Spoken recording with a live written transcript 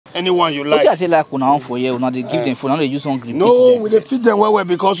anyone you like. What I say like una for here, una they give them food, now they use hungry. No, we they feed them well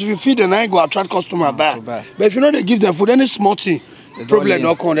because if you feed them, I go attract customer back. But if you know they give them food, any small thing, problem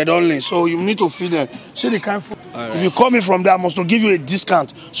not come, they don't learn. So you need to feed them. See the kind of food. Right. If you come in from there, I must give you a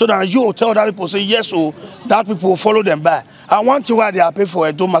discount so that you will tell other people say yes, or that people will follow them back. And one thing why they are paid for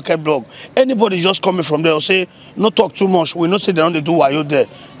a do market blog, anybody just coming from there will say no talk too much. We not say they don't do while you're there.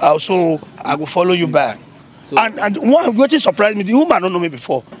 So I will follow you back. So, and one what surprised me, the woman don't know me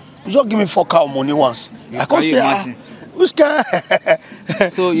before. You just give me 4 cow money once. I can't say which can.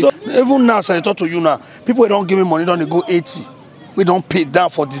 So even now, as I talk to you now, people don't give me money, don't they go 80. We don't pay down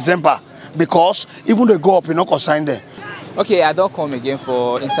for December because even they go up, you not consign them. Okay, I don't come again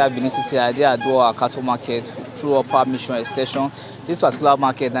for inside Benin City. I do our cattle market through Upper Mission Extension. This particular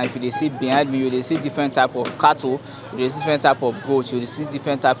market now, if you see behind me, you see different type of cattle, you see different type of goats, you see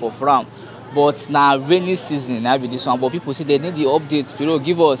different type of ram. But now rainy season, now be this one. But people say they need the updates. People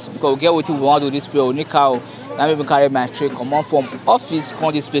give us because we get what we want to do this period. We need cow. Now maybe carry my tray, come on from office,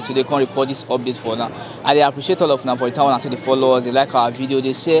 come this place so they can report this update for now. And they appreciate all of them for the time until they follow us, they like our video,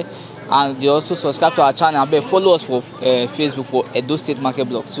 they share. And they also subscribe to our channel and follow us for Facebook for Edo State Market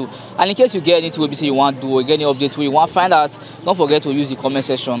Blog too. And in case you get anything we say you want to do or get any updates where you want to find out, don't forget to use the comment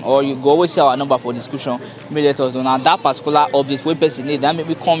section or you go always see our number for description. Maybe let us know. And that particular update we person need, that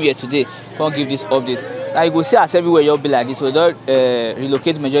maybe come here today, come give this update. Now you go see us everywhere you'll be like this. So don't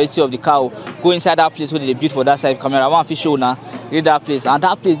relocate majority of the cow, go inside that place where they built for that side camera. I want to show now, read that place. And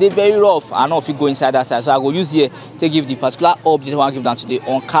that place they very rough. I know if you go inside that side. So I go use here to give the particular update I want to give them today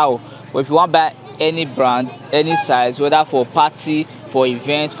on cow. But if you want to buy any brand, any size, whether for party, for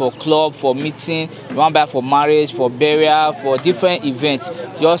event, for club, for meeting, you want to buy for marriage, for burial, for different events,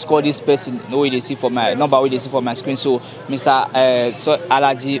 just call this person. No way they see for my number, they see for my screen. So Mr.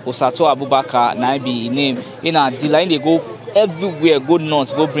 Alaji Osato Abubakar, na be name. In a dealer, they go everywhere, go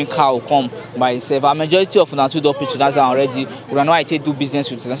nuts, go bring cow, come by itself. A majority of our two-door pictures are already. We know I take do business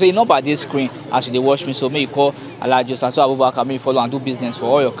with them. So you know by this screen as they watch me. So may you call Alaji Osato Abubakar, may you follow and do business for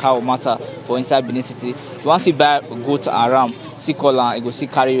all your cow matter for inside Benin City. If you want to buy goat and ram, see call and you go see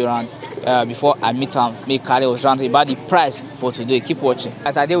carry you around. Before I meet him, make carry us around about the price for today. Keep watching.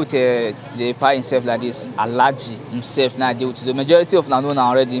 As I deal with the pie himself like this, Alaji himself now deal with the majority of now know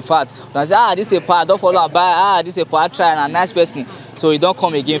already. In fact, when I say this is a pie, don't follow and buy. This is a pie, try and a nice person. So you don't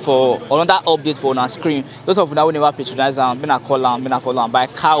come again for another update for on our screen. Those of you that will never patronize them, been a call and been a follow and buy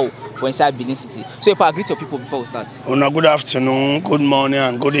cow for inside Benin City. So if I greet your people before we start. Good afternoon, good morning,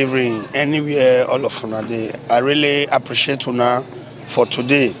 and good evening. Anywhere, all of you day. I really appreciate you for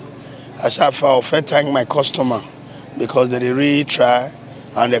today. As I first thank my customer because they really try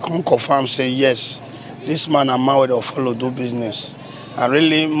and they can confirm, say yes, this man and man will follow do business. And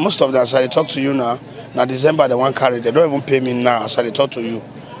really, most of them, as I talk to you now December they want carry, they don't even pay me now as I talk to you.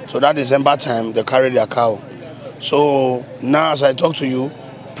 So that December time, they carry their cow. So now as I talk to you,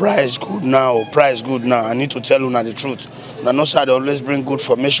 price good now, price good now. I need to tell you now the truth. Now no side always bring good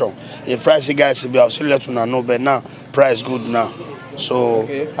information. If price you guys be, I'll still let you know, but now price good now. So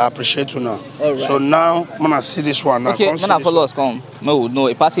okay. I appreciate you now. Right. So now when I see this one now, okay, when I follow us come, no,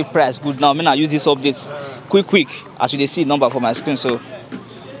 a passive price good now. When I use this updates quick as you they see number for my screen. So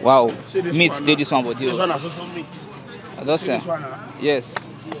wow, meat did this one, but this one is also meat. I don't say. Yes.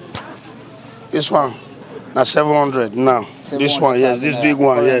 This one now 700 now. This one, yes. This big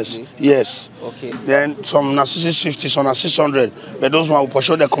one, currently. Yes. Okay. Then some na 650, some na 600. But those ones we for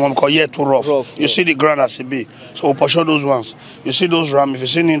sure they come because here too rough. You see the ground as it be. So we for sure those ones. You see those ram. If you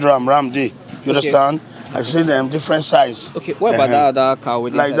see need ram day. You understand? I see them different size. Okay. What about that other cow?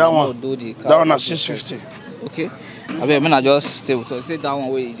 Like that one. That one na 650. Okay. I mean, I just say that one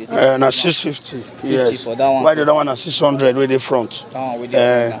way. Na 650. Yes. For that one. Why the other one na 600 with the front? That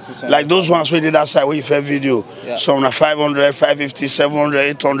one like those ones we did that side where you fair video. Yeah. Some na 500, 550, 700,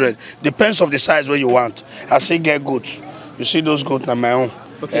 800. Depends of the size where you want. I say get goats. You see those goats na my own.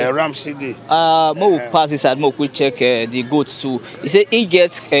 Okay. Ram CD. More pass this side. More quick check the goats too. He say he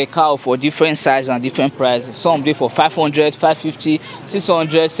gets a cow for different size and different price. Some dey for 500, 550,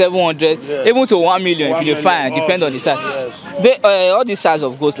 600, 700, yes. Even to 1 million if you find. Depend on the size. Yes. But all these size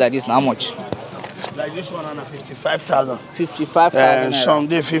of goats like this, how much? Like this one, 55,000. 55,000. Some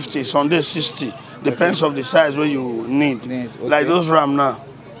day 50, some day 60. Depends of the size where you need. Okay. Like those ram now,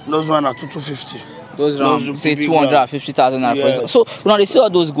 those one are 250. Those say 250,000 naira. Yes. So when they see all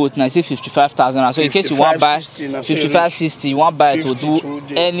those goats now, say 55,000 naira. So in case you want buy 55, 60, you want buy to do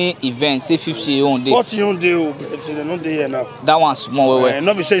any event, say 50 on day. 40 on day, if they not there now. That one small,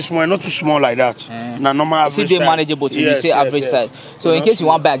 not be say small, not too small like that. Now normal average size. They manageable to you say average size. So in case you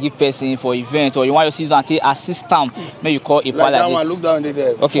want buy a gift person for event or you want your season to assist them, may you call a like that one. Look down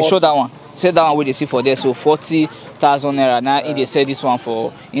there. Okay, 40. Show that one. Say that one where they see for there. So 40,000 naira. Now they say this one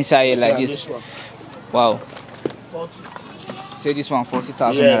for inside here like this. Wow. 40. Say this one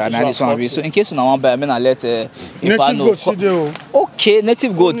 40,000 naira. Now this one. So in case you don't want buy, I mean I let native goat. Okay,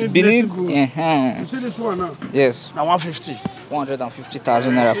 native goat. Benin. You see this one now? Yes. Now 150.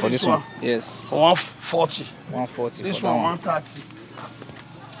 150,000 naira for this one. Yes. 140. 140. This one 130.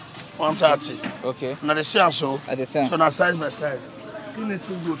 130. Okay. Now the same so. At the same. So now size by size. See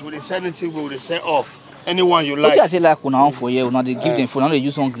native goat. When they say native goat, they say anyone you like. What I say like when for here, when they give them food, now they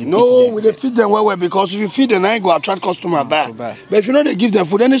use hungry. No, we they feed them well because if you feed them, I go attract customer back. But if you know they give them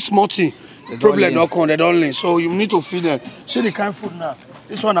food, any small thing, problem don't come, they don't lean. So you need to feed them. See the kind of food now.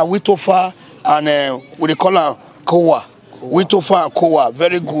 This one are Witofa and what they call them kowa. Witofa and kowa,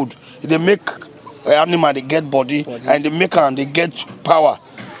 very good. They make animal they get body and they make and they get power.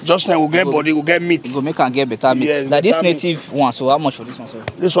 Just like we get body, we get meat. You go make and get better meat. Yes, like this native one, so how much for this one, sir?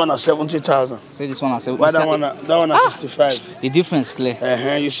 This one is 70,000. Say this one is 70,000. Why that one is 65. The difference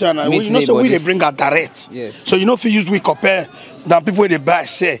clear. You see, you know, so we they bring a direct. Yes. So you know, if you use we compare than people they buy,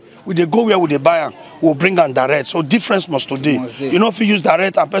 say we they go where we they buy and we'll bring and direct. So difference must today. You know, if you use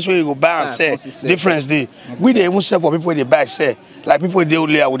direct and person you go buy and say difference day. Okay. We they even sell for people they buy say like people they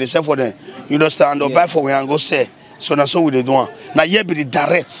only we they sell for them. You understand? Or buy for we and go say. So that's what we they do. Now here be the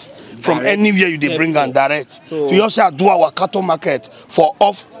direct from anywhere you they bring and direct. So you also do our cattle market for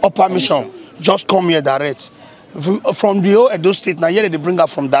upper mission. Just come here direct. From the whole Edo State, now here they bring up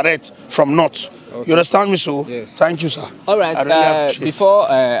from direct from north. Okay. You understand me, so? Yes. Thank you, sir. All right. Really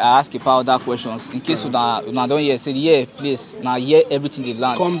before I ask about that questions, in case you don't hear, say yeah, please. Now here everything they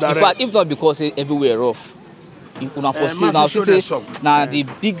land. Come direct. In fact, if not because everywhere rough. Now the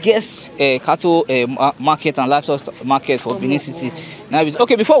biggest cattle market and livestock market for Benin City. Now,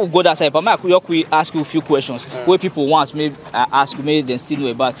 okay, before we go that side, but we ask you a few questions where people want maybe ask you, maybe they still know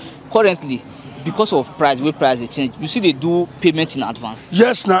about. Currently, because of price, where price they change, you see they do payment in advance.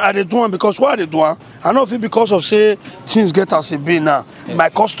 Yes, now I they do one because why they do one? I know if it because of say things get as it be now. Yeah. My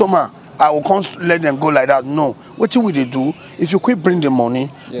customer, I will can't let them go like that. No. What will they do? If you quit bring the money,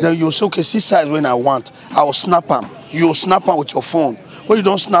 then you say, okay, see size when I want. I will snap them. You snap them with your phone. When you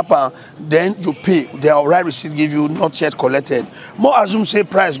don't snap them, then you pay. The right receipt give you not yet collected. More assume say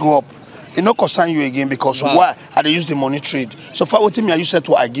price go up. It not concern you again because why? I use the money trade. So for what me I use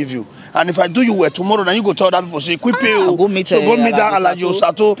to I give you. And if I do you well tomorrow, then you go tell other people say quick pay. Go meet that Alajo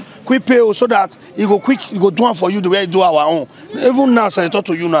Sato, quick pay so that you go quick, you go do one for you the way I do our own. Even now, as I talk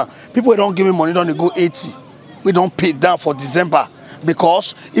to you now, people don't give me money, don't they go 80. We don't pay down for December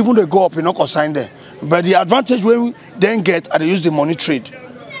because even they go up, you not consign them. But the advantage we then get, I use the money trade.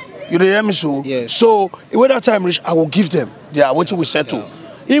 You hear me so? Yes. So when that time reach, I will give them. They are waiting we settle. Yeah.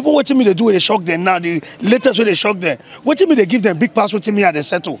 Even what me they do, they shock them now. The latest way they shock them. What me they give them big pass. What me they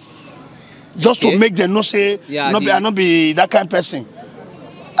settle, just to make them not say not be that kind of person.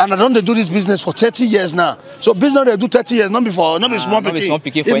 And I don't do this business for 30 years now. So business they do 30 years, not before, not be small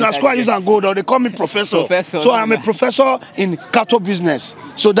picking. If na square use and gold, or they call me professor. So I'm a professor in cattle business.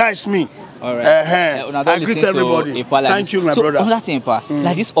 So that is me. All right. I greet everybody. Thank you, my brother. Another thing,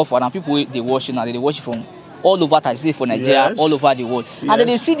 like this offer, and people they watch it now, they watch it from all over, I say for Nigeria, all over the world. And then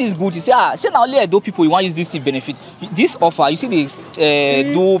they see this good, you say, say now only Edo people you want to use this to benefit. This offer, you see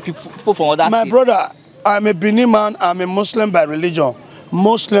they do people from other My brother, I'm a Benin man, I'm a Muslim by religion.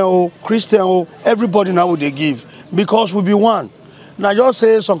 Muslim, Christian, everybody now they give. Because we be one. Now just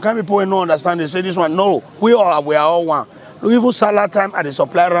say some kind of people don't understand, they say this one. No, we are all one. Even salad time at the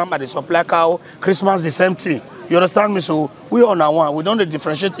supply ram, at the supply cow, Christmas the same thing. You understand me? So we all now one. We don't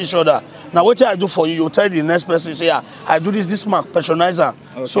differentiate each other. Now what I do for you, you tell the next person, say, I do this mark, patronizer.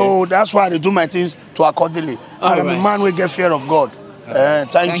 Okay. So that's why I do my things to accordingly. I'm a man will get fear of God.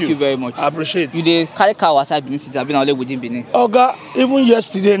 Thank you very much. I appreciate. You dey carry cow outside Benin City. I've been only within Benin. Oga, even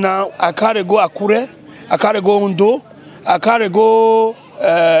yesterday now, I carry go Akure, I carry go Undo, I carry go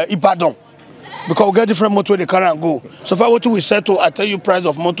Ibadan. Because we get different motor they carry and go. So if I want to settle, I tell you price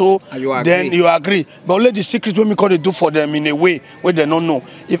of motor, then you agree. But only the secret when we call they do for them in a way where they don't know.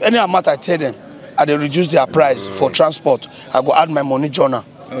 If any amount I tell them, I they reduce their price for transport, I go add my money journal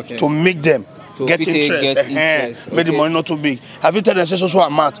to make them get interest. Make the money not too big. Have you tell them say so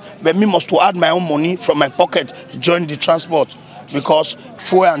amount, but me must to add my own money from my pocket, join the transport. because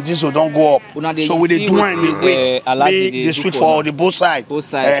fuel and diesel don't go up. So we dey do in the way they switch for the both side.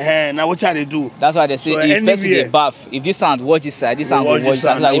 Now what they do? That's why they say if person dey bath, if this hand watch this side, this hand will watch this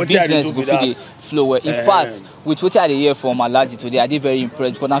side. Like business go fit flow well. In fact, with what I hear from Alhaji today, I did very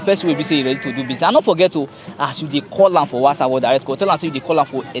impressed because now person will be say ready to do business. And don't forget to as you dey call am for WhatsApp or direct call, tell am say you dey call am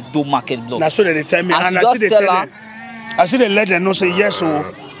for Edo market block. Now so they tell me, and I see they tell them. I see they let them know say yes,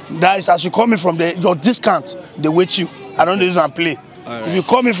 so that is as you coming from there, your discount they wait you. I don't use and play. Right. If you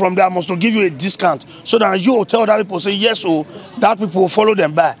coming from there, I must give you a discount so that you will tell that people say yes, so that people will follow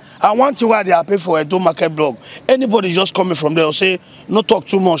them back. And one thing why they are paying for a do market blog, anybody just coming from there will say no talk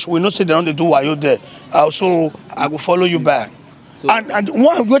too much. We not say they don't do while you're there. So I will follow you back. So, and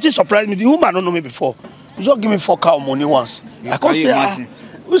one what surprised me, the woman don't know me before. You just give me 4 cow money once. I can't say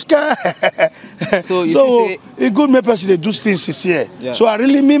which can so a good me person they do things this year. Yeah. So I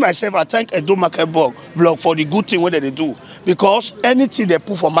really me myself I thank Edo market blog for the good thing what they do, because anything they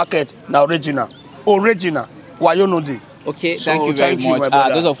put for market now original why you know they. Okay, so thank you very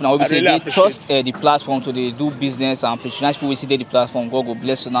much. Those of now obviously really they trust the platform to they do business and patronize people. We see the platform. God go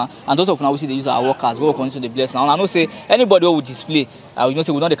bless you now. And those of now we see they use our workers. God will continue to bless now. And I know say anybody who will display. We don't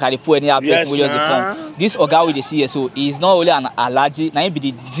say we don't carry poor any other person. Yes, come. This Oga we see here, so he's not only an Alhaji. Now he be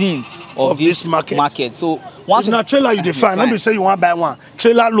the dean of this market. So once now trailer you define. Let me say you want to buy one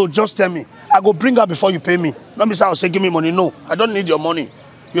trailer load. Just tell me. I go bring her before you pay me. Let me say I'll say give me money. No, I don't need your money.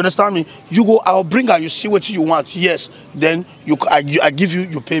 You understand me? You go, I'll bring her, you see what you want. Yes, then I give you,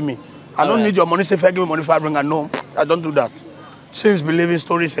 you pay me. I don't need your money. Say if I give me money for I bring her, no, I don't do that. Since believing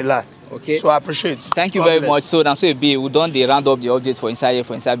story is a lie. Okay. So I appreciate. Thank you very much. So now so we done the round up the updates for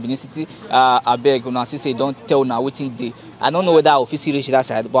inside Benin City. I beg you now say don't tell now waiting day. I don't know whether I officially reach that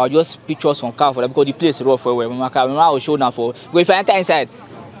side, but I'll just picture some car for that because the place is rough for where I will show now for. But if I enter inside.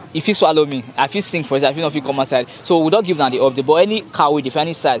 If you swallow me, I feel sing for it, I feel not come outside. So we don't give them the update. But any car with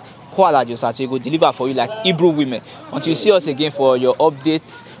any size, call Alhaji so we go deliver for you like Hebrew women. Until you see us again for your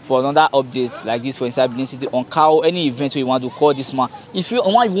updates, for another update like this for inside Benin City on cow, any event where you want to call this man. If you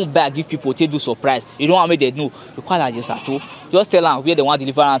want even buy, give people to do surprise. You don't want to make them know. You call Alhaji so just tell them where they want to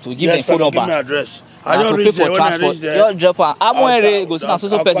deliver and to give them phone number. Give me address. I don't pay for transport. Just drop her. I'm going to go to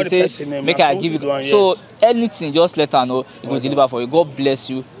social person say make I give you. So anything, just let her know. It will deliver for you. God bless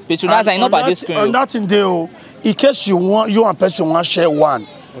you. Patronize and not by this screen. On that day, in case you want, you and person want share one.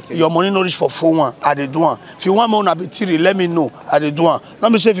 Okay. Your money no reach for 4-1, I dey do one. If you want more na be 3, let me know. I dey do one.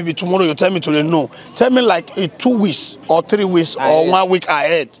 Let me say if it be tomorrow, you tell me today no. Tell me like 2 weeks or 3 weeks or 1 week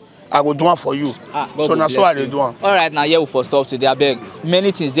ahead. I will do one for you. So now so I dey do one. All right, now here we for stop today. I beg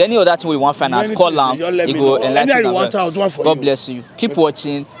many things. There any other thing we want finance? Call am. You go enlighten you want, I'll do one for God bless you. Keep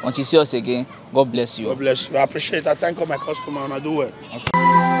watching until you see us again. God bless you. God bless you. I appreciate it. I thank all my customers and I do well. Okay.